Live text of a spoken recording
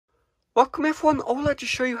Welcome everyone, I would like to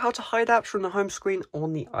show you how to hide apps from the home screen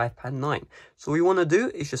on the iPad 9. So what you want to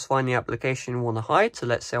do is just find the application you want to hide. So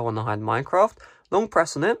let's say I want to hide Minecraft, long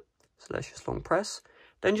press on it. So let's just long press.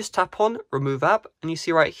 Then just tap on remove app and you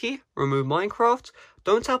see right here, remove Minecraft.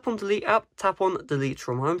 Don't tap on delete app, tap on delete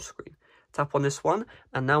from home screen. Tap on this one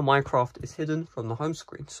and now Minecraft is hidden from the home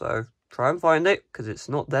screen. So try and find it because it's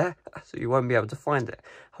not there, so you won't be able to find it.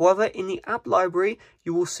 However, in the app library,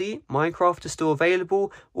 you will see Minecraft is still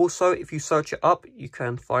available. Also, if you search it up, you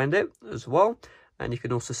can find it as well. And you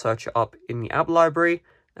can also search it up in the app library,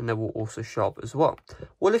 and they will also show up as well.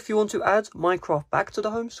 Well, if you want to add Minecraft back to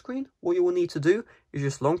the home screen, what you will need to do is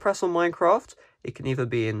just long press on Minecraft. It can either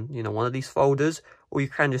be in, one of these folders, or you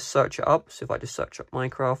can just search it up. So if I just search up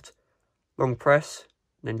Minecraft, long press,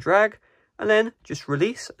 then drag, and then just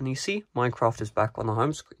release, and you see Minecraft is back on the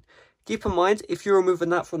home screen. Keep in mind, if you're removing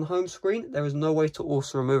that from the home screen, there is no way to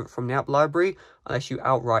also remove it from the app library unless you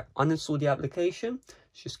outright uninstall the application.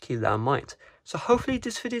 Just keep that in mind. So hopefully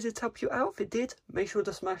this video did help you out. If it did, make sure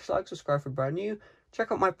to smash like, subscribe for brand new.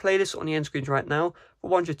 Check out my playlist on the end screens right now for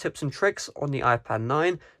 100 tips and tricks on the iPad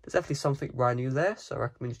 9. There's definitely something brand new there, so I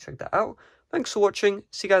recommend you check that out. Thanks for watching.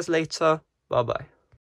 See you guys later. Bye bye.